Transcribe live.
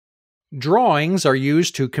Drawings are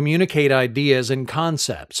used to communicate ideas and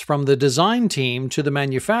concepts from the design team to the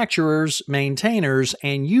manufacturers, maintainers,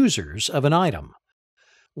 and users of an item.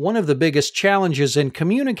 One of the biggest challenges in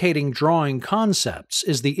communicating drawing concepts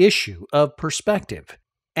is the issue of perspective.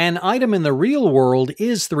 An item in the real world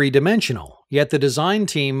is three-dimensional, yet the design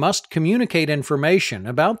team must communicate information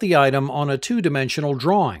about the item on a two-dimensional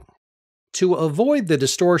drawing. To avoid the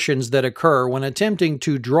distortions that occur when attempting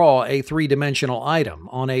to draw a three-dimensional item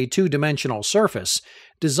on a two-dimensional surface,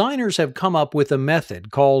 designers have come up with a method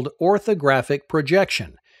called orthographic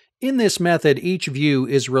projection. In this method, each view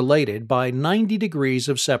is related by 90 degrees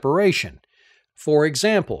of separation. For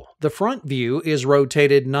example, the front view is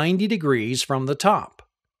rotated 90 degrees from the top.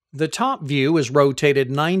 The top view is rotated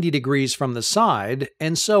 90 degrees from the side,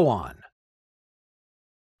 and so on.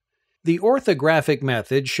 The orthographic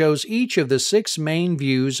method shows each of the 6 main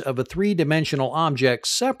views of a three-dimensional object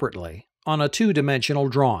separately on a two-dimensional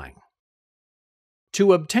drawing.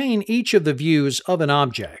 To obtain each of the views of an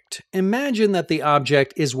object, imagine that the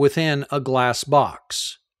object is within a glass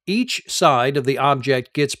box. Each side of the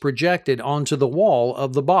object gets projected onto the wall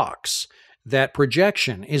of the box. That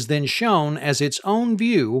projection is then shown as its own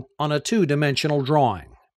view on a two-dimensional drawing.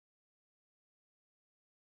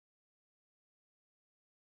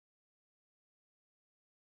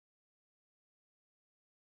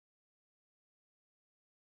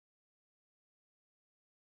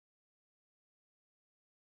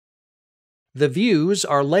 The views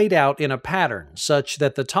are laid out in a pattern such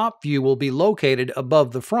that the top view will be located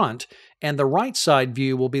above the front, and the right side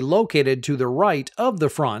view will be located to the right of the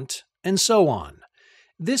front, and so on.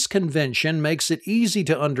 This convention makes it easy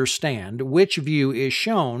to understand which view is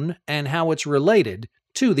shown and how it's related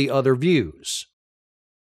to the other views.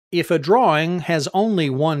 If a drawing has only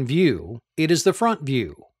one view, it is the front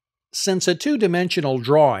view. Since a two-dimensional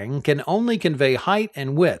drawing can only convey height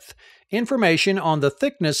and width, information on the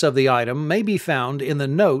thickness of the item may be found in the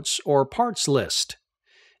notes or parts list.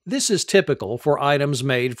 This is typical for items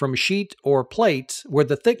made from sheet or plate where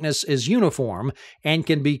the thickness is uniform and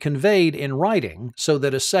can be conveyed in writing so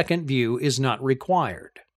that a second view is not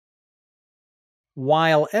required.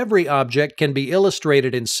 While every object can be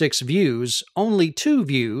illustrated in 6 views, only 2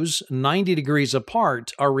 views, 90 degrees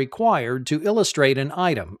apart, are required to illustrate an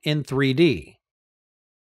item in 3D.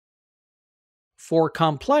 For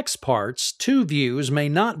complex parts, 2 views may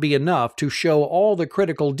not be enough to show all the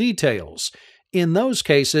critical details. In those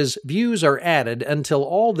cases, views are added until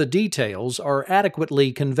all the details are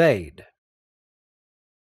adequately conveyed.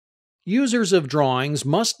 Users of drawings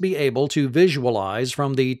must be able to visualize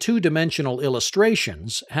from the two-dimensional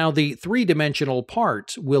illustrations how the three-dimensional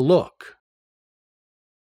part will look.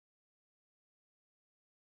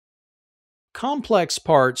 Complex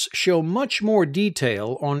parts show much more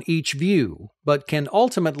detail on each view, but can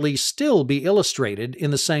ultimately still be illustrated in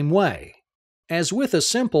the same way. As with a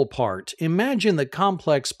simple part, imagine the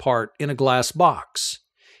complex part in a glass box.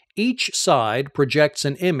 Each side projects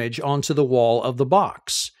an image onto the wall of the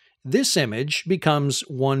box. This image becomes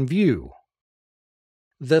one view.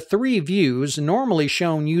 The 3 views normally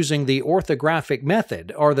shown using the orthographic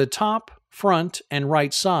method are the top, front, and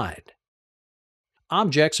right side.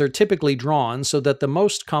 Objects are typically drawn so that the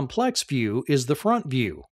most complex view is the front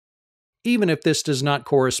view, even if this does not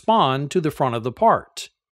correspond to the front of the part.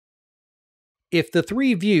 If the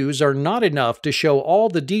 3 views are not enough to show all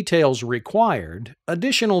the details required,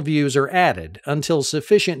 additional views are added until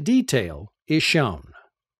sufficient detail is shown.